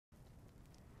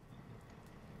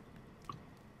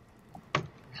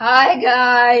Hi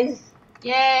guys.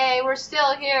 Yay, we're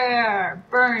still here.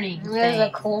 Burning There's a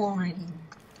things. coin.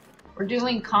 We're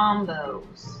doing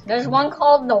combos. There's one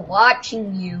called the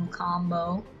watching you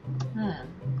combo.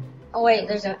 Oh wait,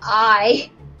 there's an I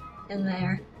in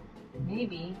there.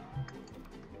 Maybe.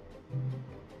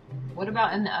 What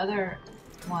about in the other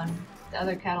one? The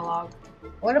other catalog?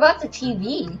 What about the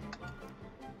TV?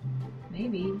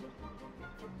 Maybe.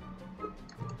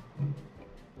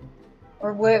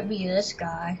 Or would it be this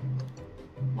guy?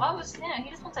 Why was he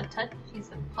just wants a touch. He's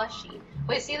a plushie.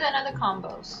 Wait, see the other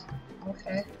combos.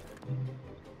 Okay.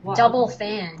 What? Double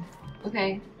fan.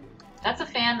 Okay. That's a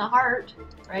fan, the heart,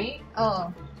 right?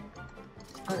 Oh.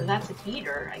 Or that's a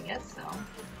heater, I guess so.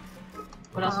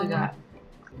 What else we got?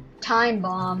 Time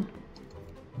bomb.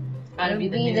 Gotta be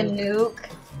the the nuke. nuke.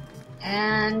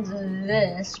 And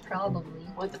this, probably.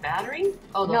 What, the battery?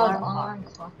 Oh, the No, alarm the clock. alarm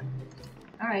clock.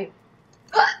 Alright.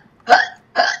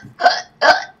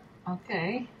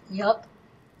 Okay. Yup. Do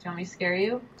you want me to scare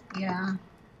you? Yeah.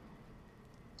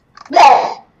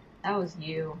 That was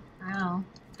you. Wow.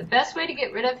 The best way to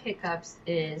get rid of hiccups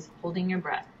is holding your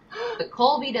breath. But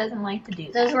Colby doesn't like to do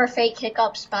that. Those were fake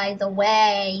hiccups, by the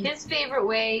way. His favorite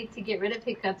way to get rid of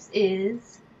hiccups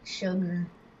is Sugar.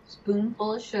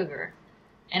 spoonful of sugar.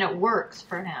 And it works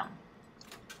for him.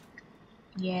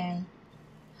 Yay.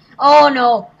 Oh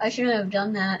no, I shouldn't have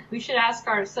done that. We should ask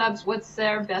our subs what's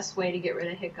their best way to get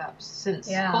rid of hiccups. Since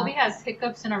Colby has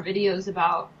hiccups in our videos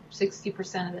about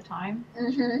 60% of the time.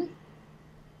 Mm-hmm.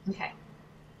 Okay.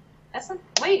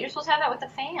 Wait, you're supposed to have that with the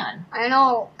fan. I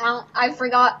know. I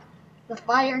forgot. The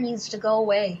fire needs to go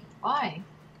away. Why?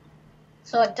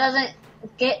 So it doesn't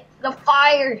get the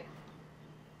fire.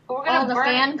 But we're gonna the burn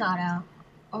fan it. got out.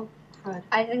 Oh, good.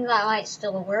 I think that might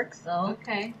still work though.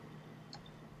 Okay.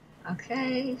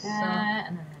 Okay, That,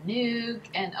 and then the nuke,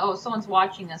 and oh, someone's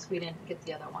watching us. We didn't get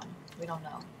the other one. We don't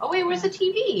know. Oh wait, where's the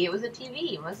TV? It was a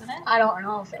TV, wasn't it? I don't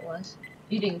know if it was.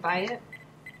 You didn't buy it?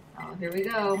 Oh, here we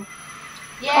go.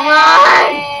 Yay! Come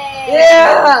on!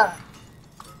 Yeah!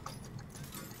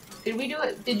 Did we do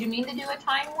it? Did you mean to do a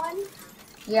time one?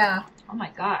 Yeah. Oh my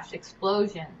gosh,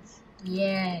 explosions.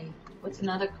 Yay. What's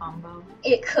another combo?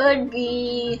 It could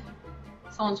be...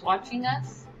 Someone's watching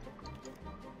us?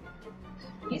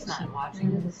 He's not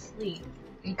watching, he's asleep.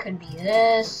 It could be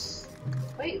this.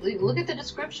 Wait, look at the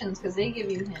descriptions, because they give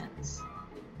you hints.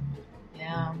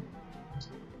 Yeah.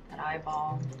 That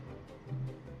eyeball.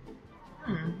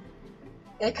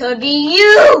 It could be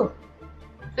you!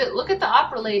 But look at the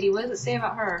opera lady. What does it say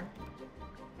about her?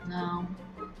 No.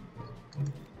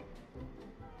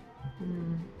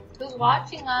 Who's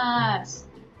watching us?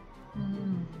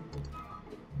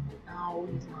 No,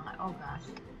 he's not. Oh gosh.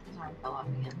 His arm fell off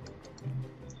again.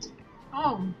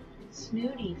 Oh.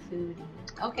 Snooty foodie.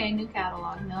 Okay, new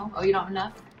catalog. No? Oh, you don't have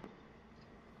enough?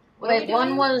 Wait,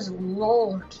 one was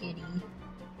Lol Kitty.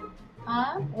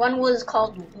 Huh? One was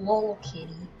called Lol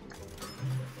Kitty.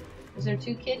 Is there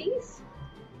two kitties?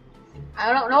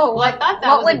 I don't know. Well, I thought that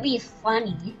what would be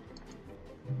funny?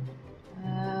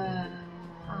 I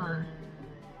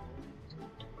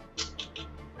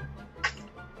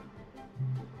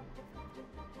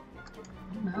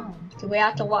don't know. Do we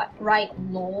have to write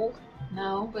lol?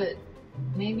 No, but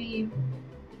maybe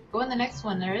go in the next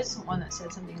one. There is one that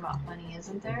said something about funny,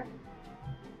 isn't there?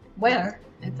 Where?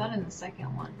 I thought in the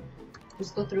second one.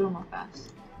 Just go through them real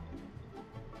fast.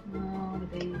 Oh, the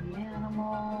baby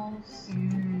animals.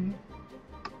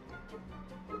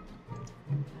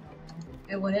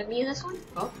 It wouldn't be this one?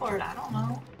 Go for it. I don't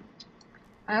know.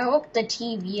 I hope the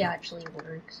TV actually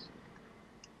works.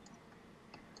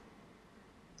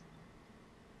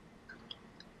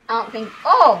 I don't think.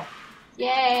 Oh!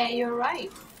 Yay, you're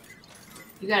right.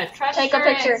 You gotta trust Take a your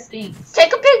picture. instincts.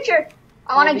 Take a picture!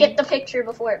 I want to get the picture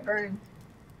before it burns.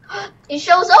 It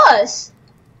shows us!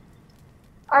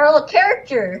 Our little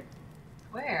character.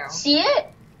 Where? See it?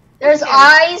 There's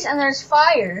eyes and there's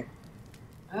fire.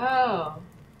 Oh.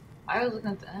 I was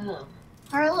looking at the... Oh.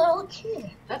 Our little kid.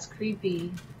 That's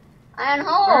creepy. I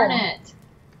know. Burn it.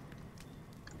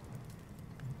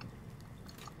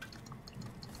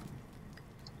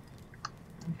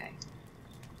 Okay.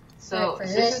 So, for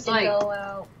this is like go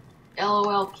out.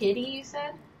 LOL Kitty, you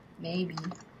said? Maybe.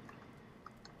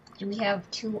 Do we have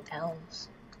two L's?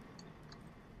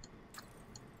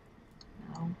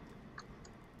 No.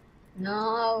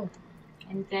 No.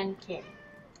 And then Kitty.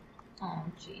 Oh,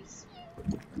 jeez.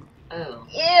 Oh.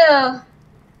 Ew.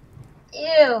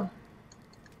 Ew.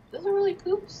 Those are really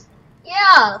poops.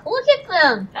 Yeah, look at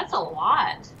them. That's a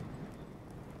lot.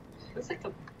 Looks like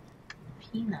a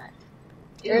peanut.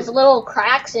 There's little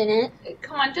cracks in it.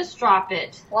 Come on, just drop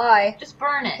it. Why? Just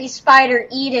burn it. Hey, spider,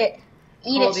 eat it.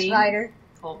 Eat it, spider.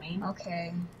 Told me.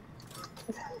 Okay.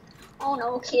 Oh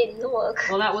no, kitty, look.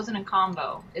 Well, that wasn't a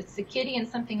combo. It's the kitty and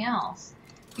something else.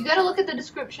 You gotta look at the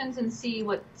descriptions and see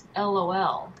what's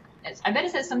LOL. I bet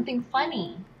it says something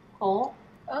funny, Cole.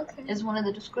 Okay. Is one of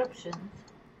the descriptions.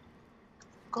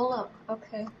 Go look.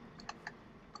 Okay.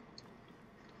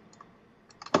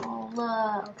 Go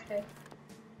look. Okay.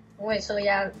 Wait, so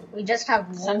yeah, we just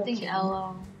have something kitty.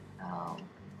 LOL.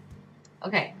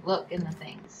 Okay, look in the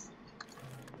things.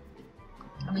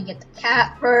 Let me get the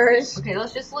cat first. Okay,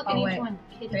 let's just look at each one.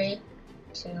 Kitty. 3,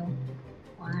 2,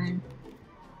 1.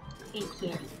 Hey,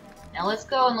 kitty. Now let's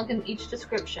go and look at each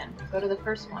description. Go to the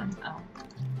first one. Oh.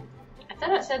 I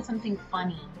thought it said something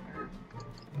funny.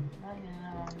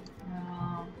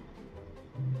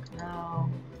 No.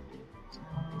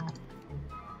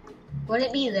 Would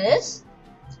it be this?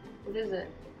 What is it?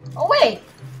 Oh wait!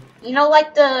 You know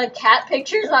like the cat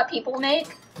pictures that people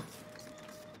make?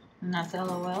 And that's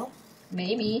LOL?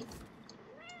 Maybe.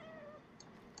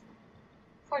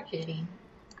 Poor kitty.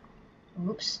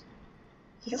 Oops.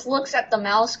 He just looks at the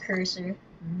mouse cursor.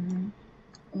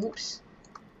 Mm-hmm. Oops.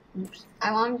 Oops.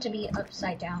 I want him to be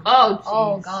upside down. Oh, jeez.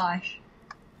 Oh gosh.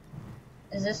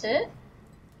 Is this it?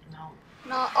 No.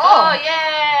 No. Oh,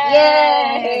 yay!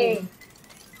 Yay!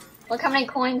 Look how many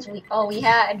coins we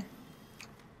had.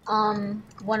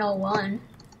 101.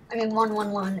 I mean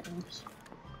 111. Oops.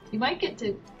 You might get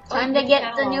to... Time to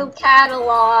get the new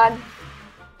catalog.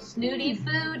 Snooty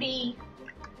Foodie.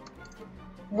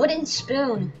 Wooden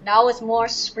spoon. Now with more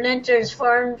splinters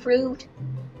for improved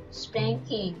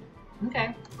spanking.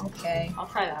 Okay. Okay. I'll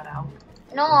try that out.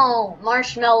 No,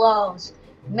 marshmallows.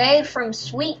 Made from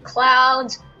sweet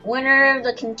clouds. Winner of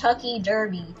the Kentucky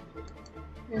Derby.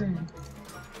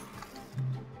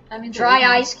 That means Dry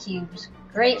ice cubes.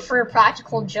 Great for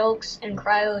practical jokes and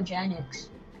cryogenics.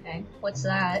 Okay. What's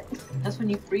that? That's when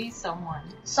you freeze someone.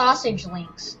 Sausage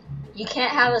links. You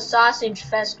can't have a sausage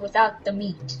fest without the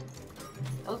meat.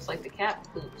 That looks like the cat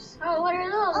poops. Oh, what are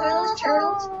those? Are those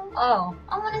turtles? Oh.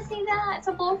 I want to see that. It's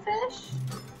a blowfish.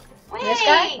 Wait. This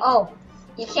guy? Oh.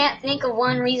 You can't think of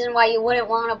one reason why you wouldn't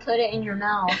want to put it in your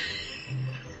mouth.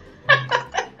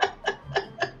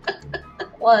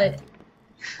 What?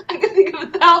 I can think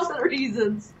of 1,000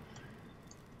 reasons.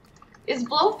 Is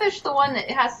blowfish the one that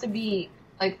has to be,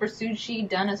 like, for sushi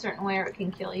done a certain way or it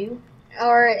can kill you?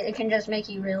 Or it can just make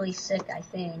you really sick, I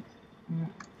think.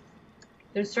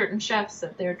 There's certain chefs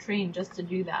that they're trained just to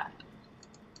do that.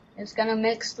 It's gonna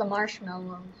mix the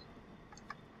marshmallows.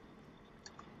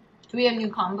 Do we have new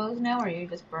combos now, or are you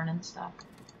just burning stuff?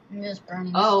 I'm just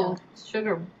burning Oh, stuff.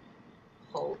 sugar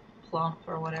plump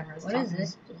or whatever it's What called. is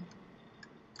this?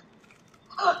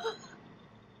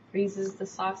 Freezes the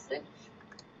sausage.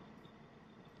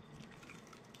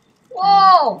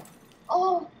 Whoa!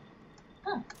 Oh!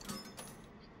 Huh.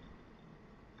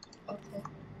 Okay.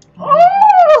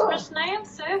 Oh! Miss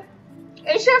Nancy.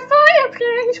 It's a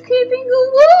fireplace keeping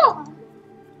you warm!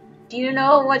 Do you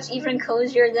know what's even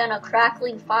cozier than a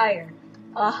crackling fire?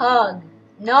 A hug.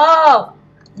 No!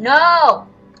 No!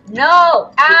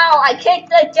 No! Ow! I kicked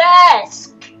the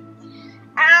desk!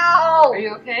 Ow! Are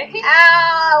you okay?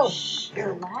 Ow! Shh,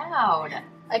 you're loud.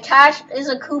 Attached is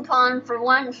a coupon for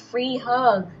one free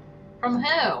hug. From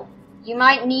who? You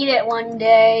might need it one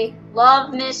day.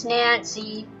 Love, Miss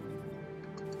Nancy.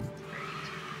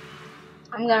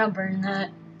 I'm gonna burn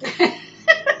that.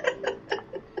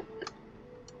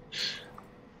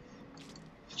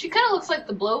 She kind of looks like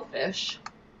the blowfish.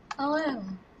 Oh,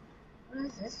 what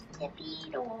is this? The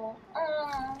beetle.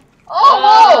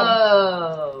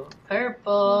 Oh!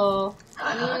 Purple.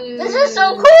 This is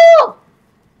so cool!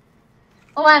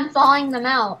 Oh, I'm thawing them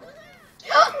out.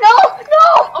 No! No!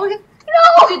 Oh my god.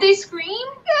 No! Did they scream?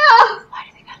 Yeah! Why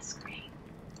do they gotta scream?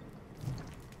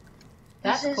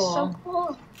 That's this is cool. so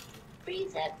cool.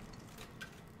 Freeze it.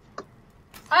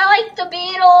 I like the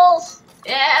Beatles!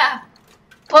 Yeah.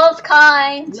 Both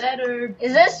kinds. Letter.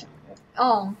 Is this...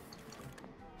 Oh.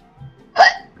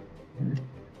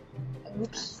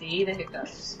 Oops. See the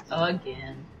hiccups.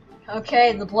 Again.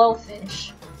 Okay, the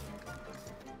blowfish.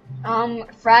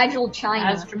 Fragile China.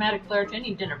 As dramatic flair to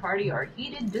any dinner party or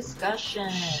heated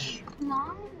discussion.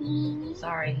 Mommy.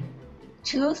 Sorry.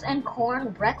 Tooth and corn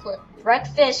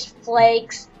breakfast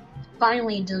flakes.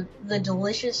 Finally, the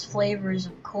delicious flavors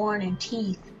of corn and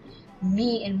teeth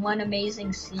meet in one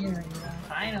amazing cereal.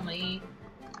 Finally.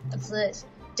 What's this?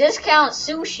 Discount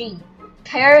sushi.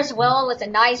 Pairs well with a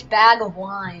nice bag of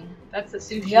wine. That's the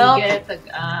sushi Yup. you get at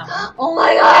the Oh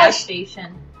my gas gosh!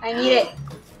 station. I need it.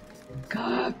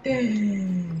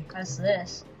 Coffee. What's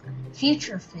this?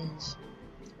 Future Fizz.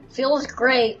 Feels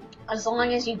great as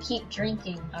long as you keep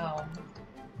drinking. Oh.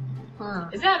 Huh.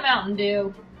 Is that Mountain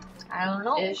Dew? I don't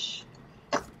know. Ish.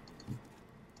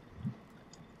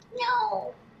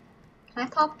 No. Can I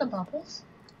pop the bubbles?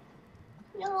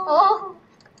 No. Oh.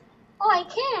 Oh, I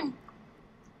can.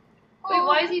 Wait,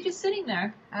 why is he just sitting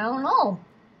there? I don't know.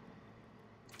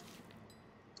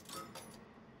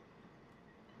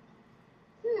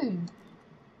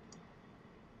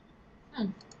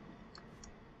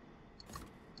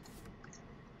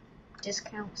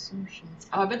 Discount sushi.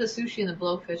 Oh, I bet the sushi and the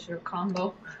blowfish are a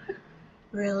combo.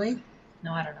 Really?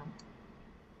 No, I don't know.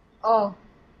 Oh.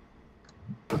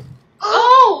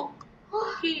 Oh!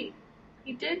 He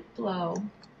did blow.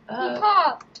 He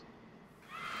popped.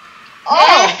 Oh!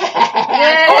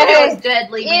 I thought it was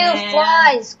deadly, man. Ew,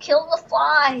 flies! Kill the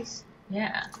flies!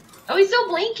 Yeah. Oh, he's still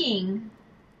blinking.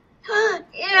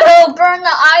 Ew, burn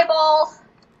the eyeball!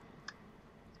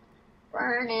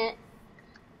 Burn it.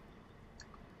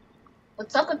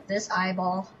 What's up with this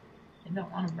eyeball? I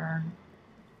don't want to burn.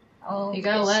 Oh, You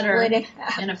got a letter in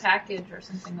a package or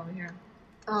something over here.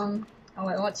 Oh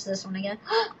wait, what's this one again?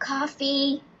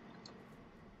 Coffee!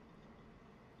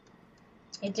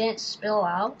 It didn't spill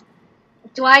out.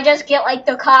 Do I just get like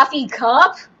the coffee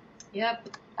cup?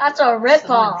 Yep. That's a Someone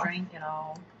ripoff. drank it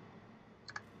all.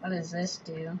 What does this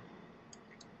do?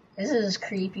 This is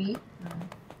creepy. Mm.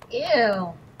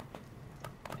 Ew.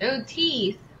 Oh,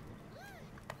 teeth.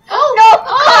 Oh no!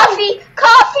 Coffee!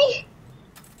 Coffee!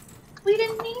 We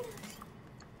didn't need it.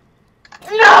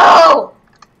 No!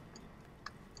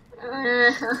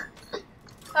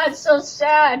 That's so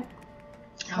sad.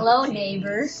 Hello, geez.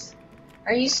 neighbors.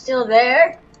 Are you still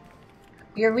there?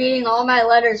 You're reading all my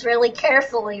letters really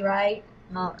carefully, right?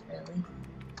 Not really.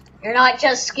 You're not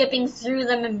just skipping through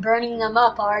them and burning them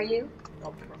up, are you?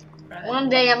 One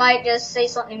day I might just say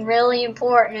something really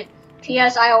important.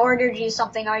 P.S. I ordered you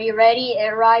something. Are you ready?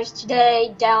 It arrives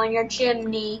today down your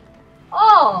chimney.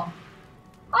 Oh!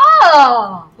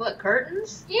 Oh! What,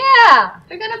 curtains? Yeah!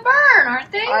 They're gonna burn,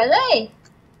 aren't they? Are they?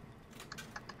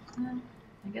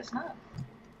 I guess not.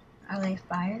 Are they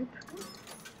fireproof?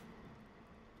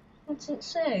 What's it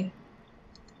say?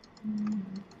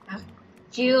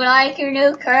 Do you like your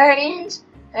new curtains?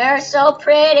 They're so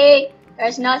pretty.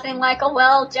 There's nothing like a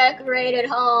well-decorated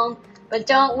home. But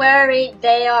don't worry,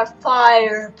 they are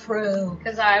fireproof.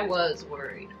 Because I was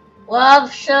worried.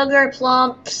 Love, Sugar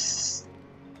Plumps.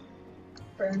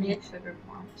 Burn it. Sugar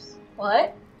plumps.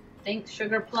 What? Thanks,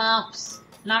 Sugar Plumps.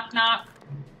 Knock, knock.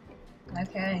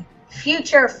 Okay.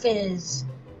 Future Fizz.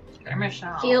 Skirmish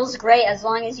out. Feels great as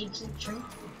long as you keep drinking.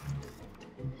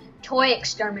 Toy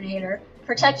Exterminator.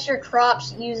 Protects your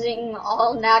crops using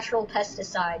all natural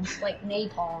pesticides, like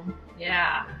napalm.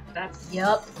 Yeah, that's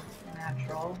Yup.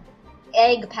 natural.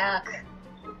 Egg Pack.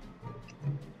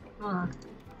 Huh.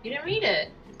 You didn't read it.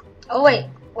 Oh wait.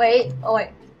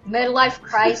 Midlife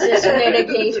Crisis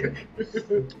Mitigator.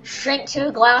 Drink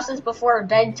 2 glasses before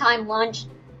bedtime lunch.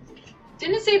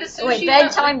 Didn't it say the sushi Wait, went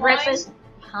bedtime with breakfast. wine?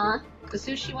 Huh? The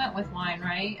sushi went with wine,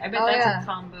 right? I bet Oh, that's yeah. a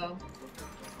combo.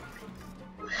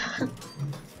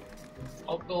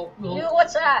 Ew,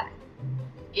 what's that?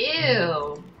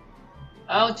 Ew.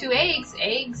 Oh, 2 eggs.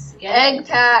 Eggs. Yeah. Egg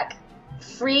Pack.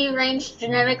 Free-range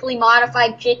genetically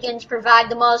modified chickens provide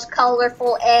the most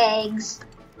colorful eggs.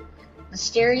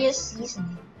 Mysterious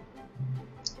seasoning.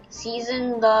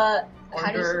 Season the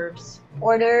hors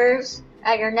d'oeuvres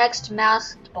at your next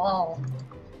masked ball.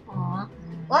 Aw.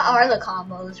 What are the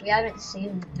combos? We haven't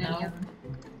seen many of them.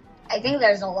 I think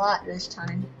there's a lot this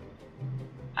time.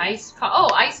 Iced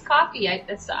coffee.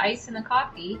 That's the ice in the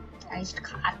coffee. Iced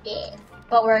coffee.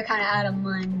 But we're kind of out of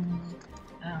money.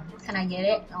 Oh. Can I get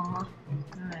it? Aw.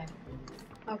 Alright.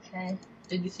 Okay.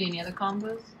 Did you see any other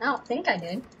combos? I don't think I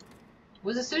did.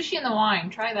 Was the sushi and the wine?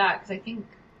 Try that, because I think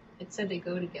it said they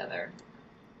go together.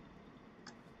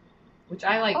 Which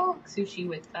I like sushi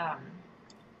with, but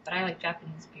I like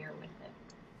Japanese beer with it.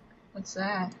 What's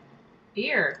that?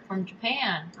 Beer from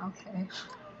Japan. Okay.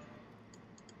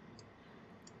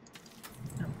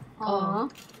 Oh.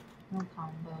 No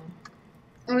combo.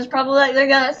 It was probably like they're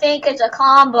gonna think it's a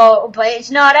combo, but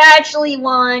it's not actually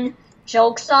one.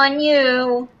 Joke's on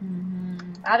you.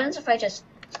 What happens if I just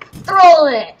throw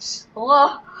this?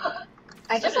 Whoa.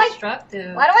 I just like.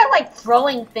 Destructive. Why do I like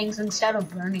throwing things instead of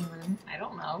burning them? I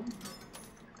don't know.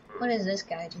 What does this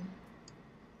guy do?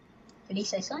 Did he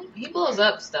say something? He blows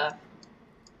up stuff.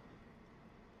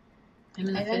 Him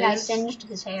and the I think I fizz. singed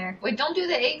his hair. Wait, don't do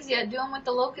the eggs yet. Do them with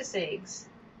the locust eggs.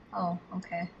 Oh,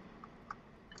 okay.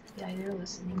 Yeah, you're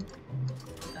listening.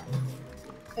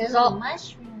 There's all.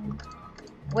 mushroom.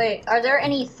 Wait, are there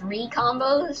any 3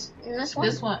 combos in this one?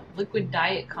 This one, liquid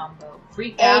diet combo.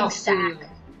 Freak Egg out sack. food.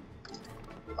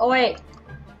 Oh wait.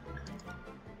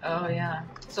 Oh, yeah.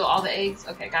 So all the eggs?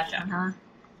 Okay, gotcha. Uh-huh.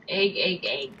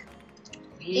 Egg.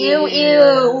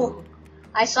 Ew.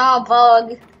 I saw a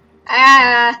bug.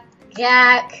 Ah,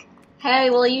 Jack. Hey,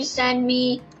 will you send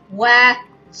me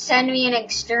an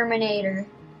exterminator?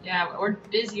 Yeah, we're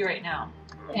busy right now.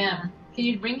 Yeah. Can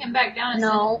you bring him back down? And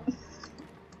No.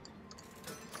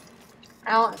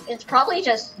 It's probably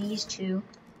just these two.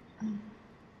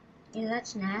 Ew,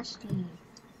 that's nasty.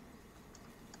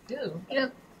 Ew.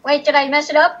 Ew. Wait, did I mess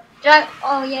it up?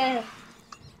 Oh, yeah.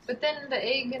 But then the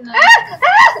egg and the...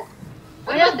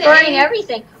 I'm just burning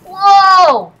everything.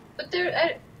 Whoa! But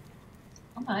there...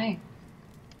 Oh my.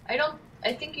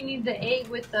 I think you need the egg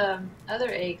with the other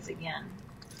eggs again.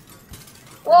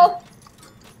 Whoa!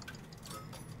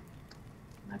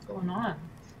 What's going on?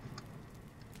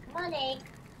 Come on, egg.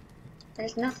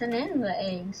 There's nothing in the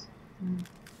eggs.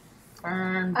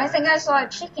 Burn. I think I saw a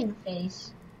chicken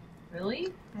face.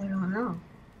 Really? I don't know.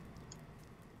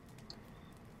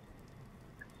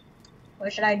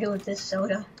 What should I do with this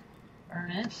soda?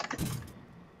 Burn it.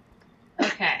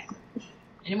 Okay.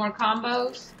 Any more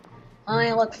combos? Let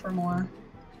me look for more.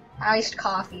 Iced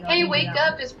coffee. Hey, wake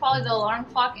up! It's probably the alarm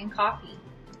clock and coffee.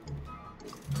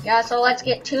 Yeah, so let's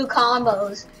get 2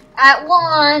 combos at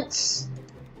once.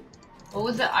 What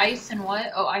was it? Ice and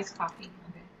what? Oh, iced coffee.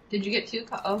 Okay. Did you get 2?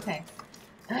 Okay.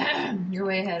 You're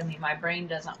way ahead of me. My brain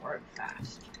doesn't work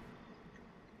fast.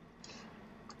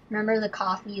 Remember, the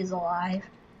coffee is alive.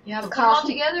 Yeah, but put them all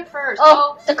together first.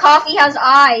 Oh, the coffee has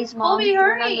eyes, Mom. Colby,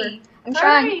 hurry! Remember. I'm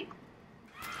trying.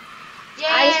 Yay!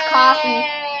 Iced coffee.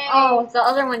 Oh, the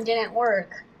other one didn't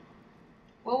work.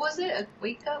 What was it? A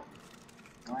wake up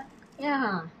one?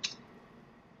 Yeah.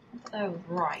 I thought that was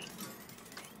right.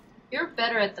 You're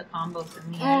better at the combos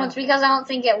than me. Oh, it's because I don't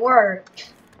think it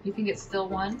worked. You think it's still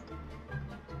one?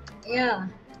 Yeah.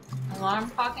 Alarm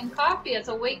clock and coffee. It's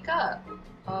a wake up.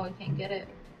 Oh, I can't get it.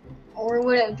 Or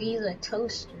would it be the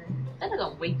toaster? That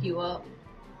doesn't wake you up.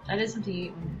 That isn't to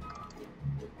eat.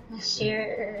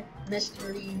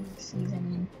 Mystery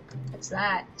seasoning. What's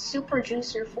that? Super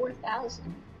Juicer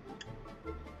 4000.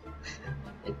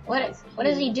 What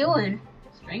is he doing?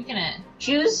 He's drinking it.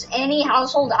 Choose any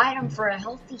household item for a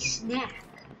healthy snack.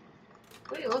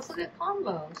 Wait, let's look at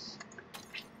combos.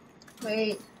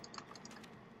 Wait.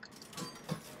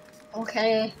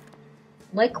 Okay.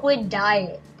 Liquid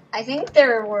diet. I think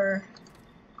there were...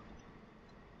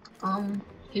 Can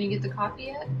you get the coffee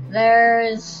yet?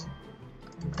 There's...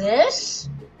 this?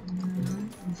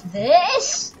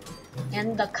 This?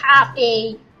 And the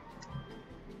coffee.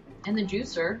 And the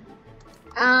juicer.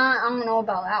 I don't know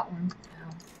about that one.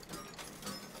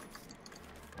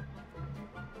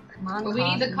 Come on, But we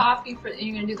need the coffee for...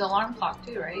 You're going to do the alarm clock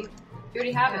too, right? You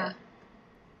already have it.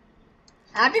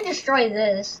 I have to destroy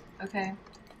this. Okay.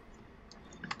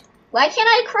 Why can't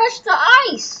I crush the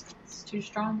ice? It's too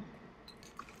strong.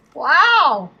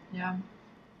 Wow. Yeah.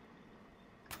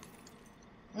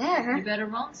 There. You better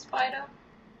run, Spider.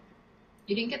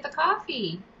 You didn't get the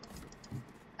coffee.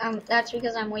 That's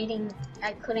because I'm waiting.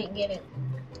 I couldn't get it.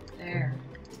 There.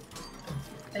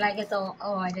 Did I get the...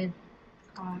 Oh, I did.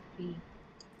 Coffee.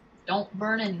 Don't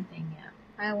burn anything yet.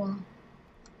 I will.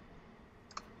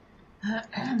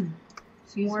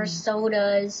 More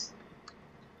sodas.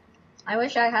 I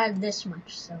wish I had this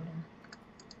much soda.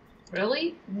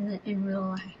 Really? In real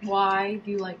life. Why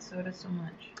do you like soda so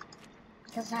much?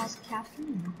 Because it has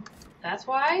caffeine. That's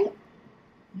why?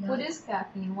 Yeah. What is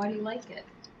caffeine? Why do you like it?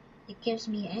 It gives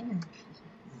me energy.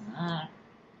 Ah.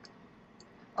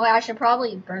 Oh, I should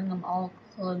probably burn them all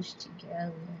close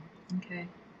together. Okay.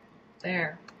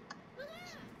 There.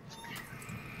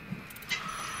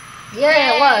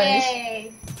 Yeah, it was.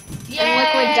 Yay!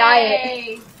 Liquid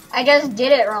diet. I just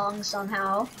did it wrong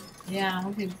somehow. Yeah,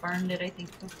 we burned it, I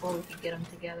think, before we could get them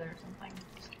together or something.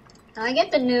 I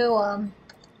get the new,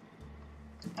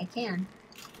 I can.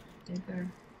 Bigger.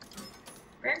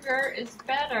 Bigger is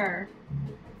better.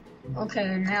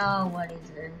 Okay, now what is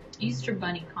it? Easter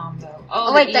bunny combo.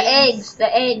 Oh wait, the eggs.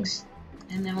 The eggs.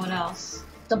 And then what else?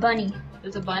 The bunny.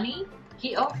 There's a bunny?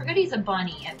 I forget he's a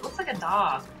bunny. It looks like a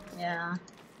dog. Yeah.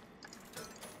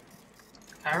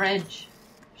 Courage.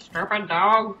 Stupid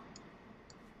dog.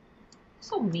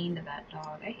 So mean to that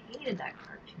dog. I hated that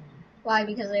cartoon. Why?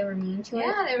 Because they were mean to it?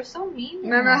 Yeah, they were so mean.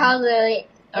 Remember how the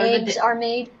eggs are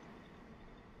made?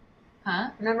 Huh?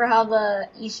 Remember how the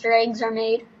Easter eggs are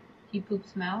made? He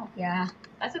poops them out? Yeah.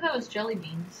 I thought that was jelly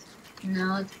beans.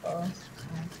 No, it's both.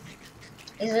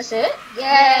 Is this it?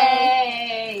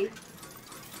 Yay!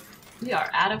 We are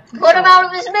out of control. Put him out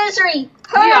of his misery!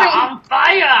 Hurry! We are on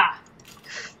fire!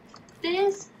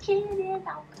 This kid is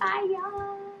on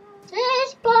fire.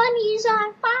 This bunny's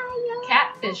on fire.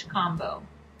 Catfish combo.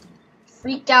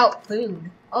 freaked out food.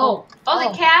 Oh,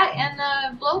 the cat and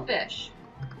the blowfish.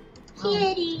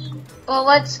 Kitty. Well,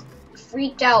 what's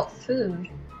freaked out food?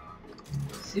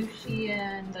 Sushi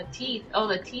and the teeth. Oh,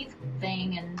 the teeth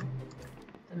thing and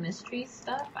the mystery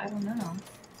stuff? I don't know.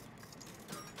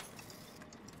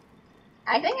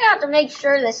 I think I have to make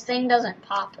sure this thing doesn't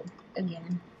pop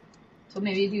again. So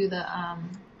maybe do the, I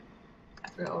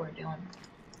forgot what we're doing.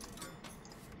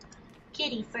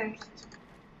 Kitty first.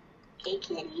 Okay,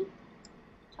 kitty.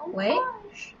 Don't Wait.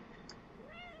 Gosh.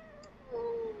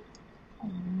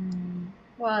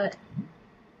 What?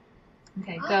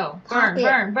 Okay, go. Pop Burn, it.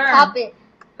 burn, burn. Pop it.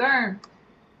 Burn.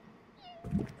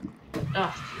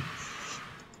 Oh,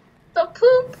 The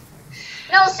poop.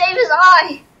 No, save his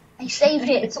eye. I saved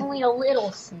it. It's only a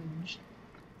little singed.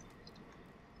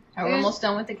 are we almost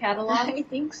done with the catalog? I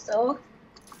think so.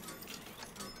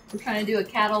 We're trying to do a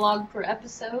catalog per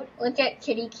episode. Look at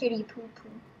kitty kitty poo poo.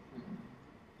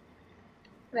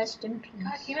 Rest in peace.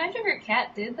 God, can you imagine if your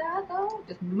cat did that though?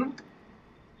 Just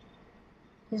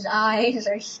His eyes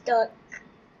are stuck.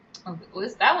 oh,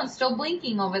 that one's still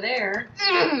blinking over there.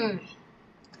 Can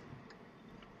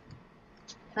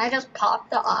I just pop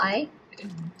the eye?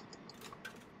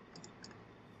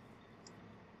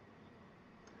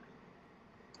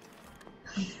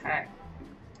 Okay.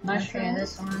 Mushroom. Okay,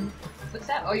 this one. What's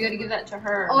that? Oh, you gotta give that to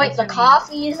her. Oh wait, the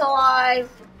coffee is alive.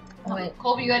 Oh wait.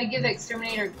 Colby, you gotta give the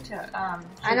exterminator to,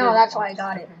 I know, that's why I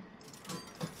got it.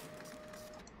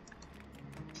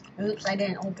 Oops, I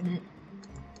didn't open it.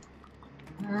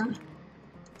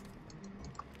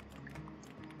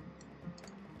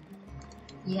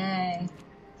 Yay.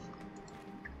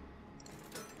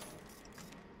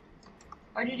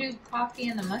 Why'd you do coffee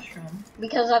and the mushroom?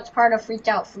 Because that's part of freaked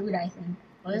out food, I think.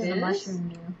 What does It the is? mushroom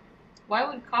do? Why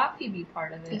would coffee be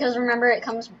part of it? Because remember, it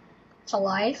comes to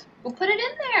life. Well, put it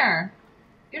in there.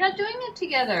 You're not doing it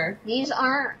together. These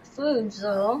aren't foods,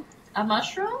 though. A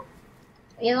mushroom?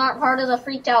 These aren't part of the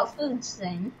freaked out foods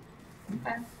thing.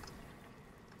 Okay.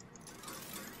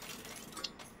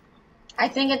 I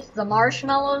think it's the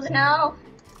marshmallows now.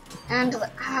 And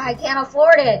I can't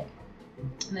afford it.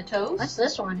 And the toast? What's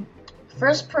this one?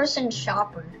 First person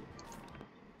shopper.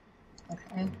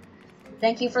 Okay.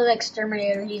 Thank you for the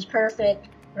exterminator. He's perfect.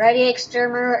 Ready,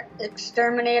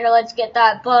 exterminator. Let's get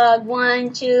that bug.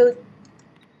 1, 2,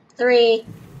 3.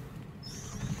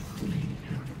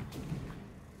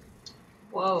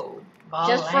 Whoa.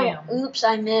 Just for oops,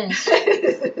 I missed.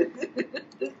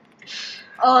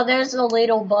 Oh, there's the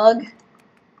little bug.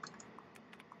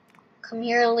 Come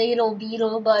here, little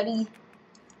beetle buddy.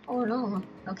 Oh no.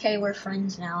 Okay, we're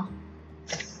friends now.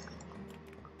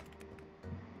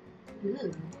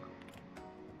 Ooh.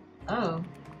 Oh.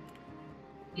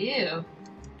 Ew.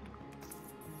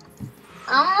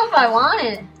 I don't know if I want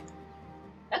it.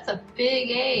 That's a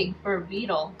big egg for a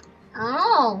beetle. I don't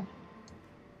know.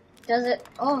 Does it?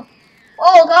 Oh.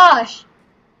 Oh gosh.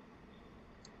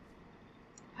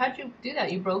 How'd you do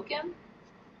that? You broke him?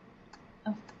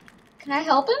 Can I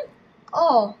help him?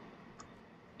 Oh.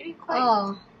 He didn't quite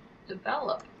Oh.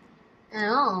 develop. I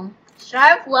know. Should I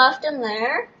have left him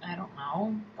there? I don't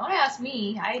know. Don't ask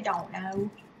me. I don't know.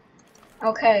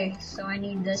 Okay, so I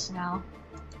need this now.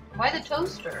 Why the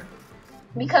toaster?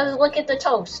 Because look at the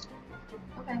toast.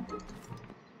 Okay.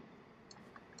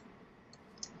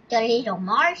 The little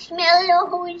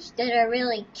marshmallows that are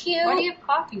really cute. Why do you have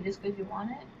coffee? Just because you want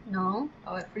it? No,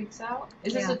 Oh, it freaks out?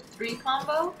 Is this Yeah. a 3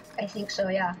 combo? I think so,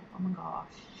 yeah. Oh my gosh.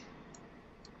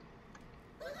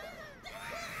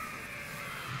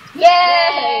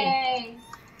 Yay!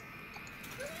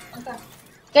 Okay.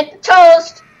 Get the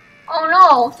toast! Oh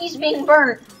no, he's being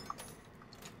burnt.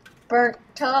 Burnt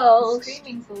toast.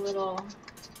 Screaming's a little...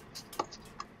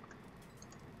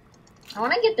 I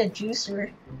want to get the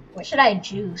juicer. What should I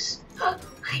juice?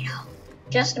 I know.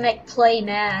 Just to make Play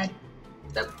mad.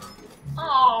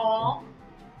 Aww.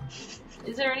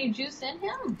 Is there any juice in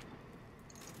him?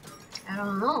 I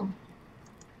don't know.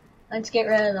 Let's get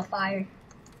rid of the fire.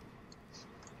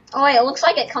 Oh wait, it looks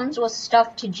like it comes with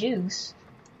stuff to juice.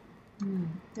 Hmm.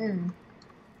 Come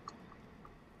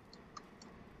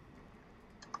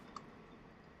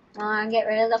on, get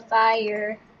rid of the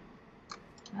fire.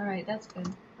 Alright, that's good.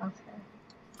 Okay.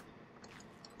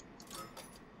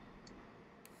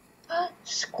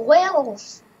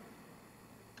 Squirrels!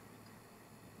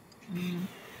 Mm.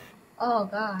 Oh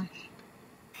gosh.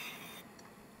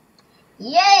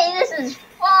 Yay, this is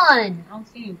fun! I don't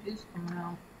see any juice coming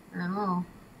out. I know.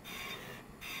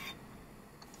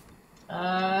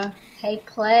 Hey, Hey,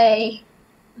 play.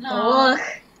 no. Look.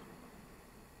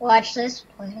 Watch this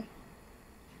play.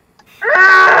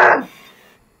 Ah!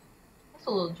 That's a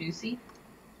little juicy.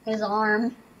 His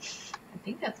arm. I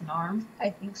think that's an arm. I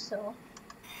think so.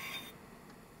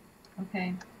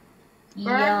 Okay.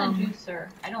 Burn the juicer.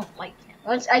 I don't like him.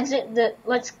 Let's exit the.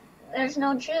 There's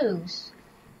no juice.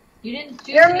 You didn't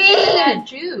juice. You're anything that mean! had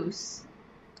juice.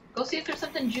 Go see if there's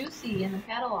something juicy in the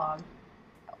catalog.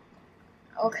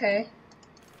 Okay.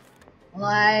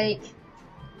 Like,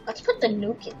 let's put the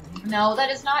nuke in. No, that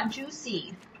is not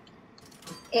juicy.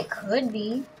 It could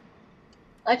be.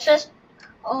 Let's just.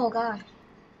 Oh gosh.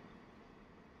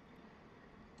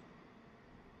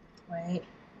 Wait.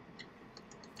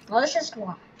 Let's just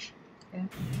watch. Okay.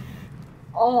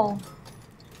 Oh.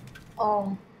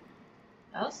 Oh.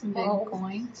 That was some big Oh.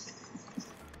 coins.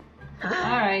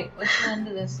 Alright, let's go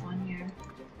into this one here.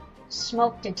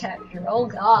 Smoke detector. Oh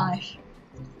gosh.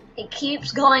 It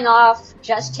keeps going off.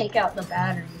 Just take out the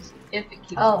batteries. If it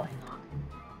keeps Oh. going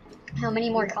on. How many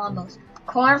more combos?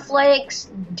 Cornflakes,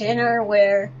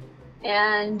 dinnerware,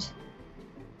 and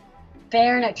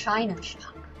bear in a china shop.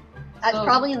 That's So,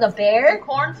 probably the The bear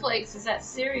cornflakes is that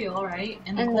cereal, right?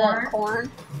 And the and corn. the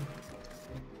corn.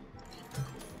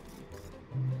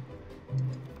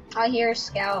 I hear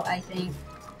Scout, I think.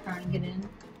 Trying to get in.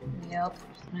 Yep.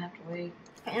 Just gonna have to wait.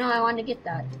 I know, I wanted to get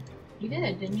that. You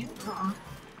did, didn't you? Uh-uh.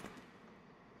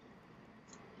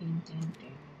 Ding, ding,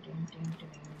 ding, ding, ding, ding.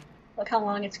 Look how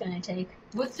long it's gonna take.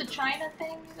 What's the China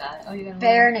thing you got? Oh, you got a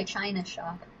Bear in a china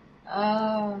shop.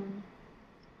 I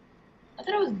thought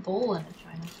it was bull in a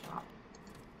China shop.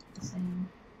 The same.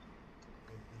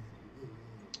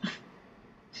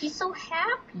 He's so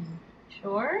happy.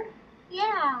 Sure?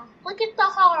 Yeah, look at the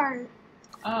heart.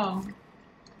 Oh.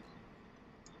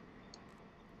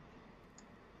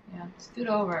 Yeah, scoot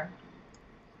over.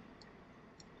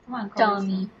 Come on,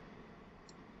 Dummy.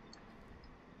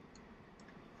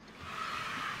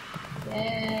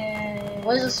 Yay.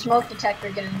 What is a smoke detector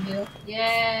gonna do?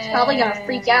 Yay. It's probably gonna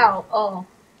freak out. Oh.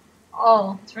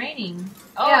 Oh. It's raining.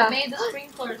 Oh, Yeah. it made the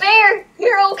sprinklers. Bear,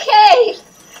 you're okay!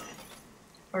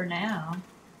 For now.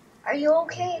 Are you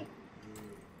okay?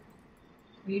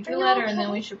 Read Are your you letter and then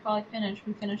okay? we should probably finish.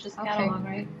 We finished this Okay. catalog,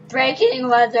 right? Breaking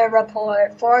weather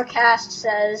report. Forecast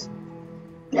says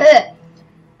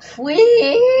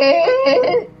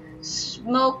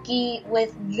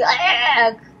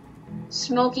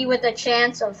smoky with a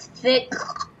chance of thick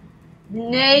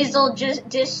nasal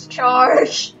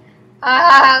discharge.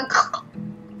 Alright,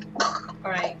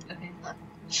 okay.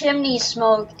 Chimney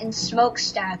smoke and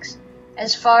smokestacks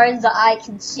as far as the eye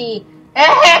can see.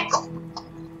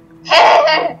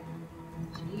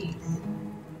 Jeez.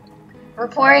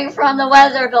 Reporting from the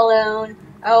weather balloon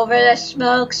over the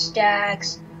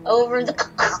smokestacks over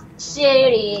the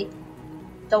city.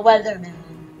 The weatherman.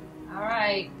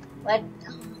 Alright.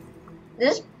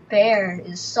 This bear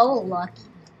is so lucky.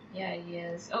 Yeah, he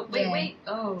is. Oh, wait, Yeah. wait.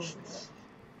 Oh.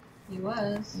 He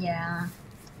was. Yeah.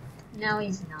 No,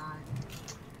 he's not.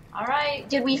 Alright.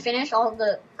 Did we finish all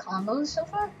the combos so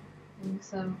far? I think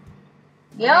so.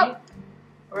 Yep. Right?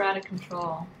 We're out of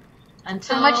control.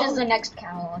 Until... How much is the next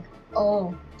catalog?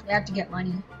 Oh, we have to get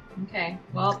money. Okay,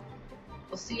 well,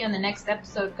 we'll see you in the next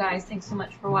episode, guys. Thanks so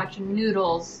much for watching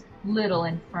Noodle's Little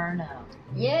Inferno.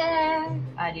 Yeah.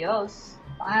 Adios.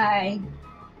 Bye.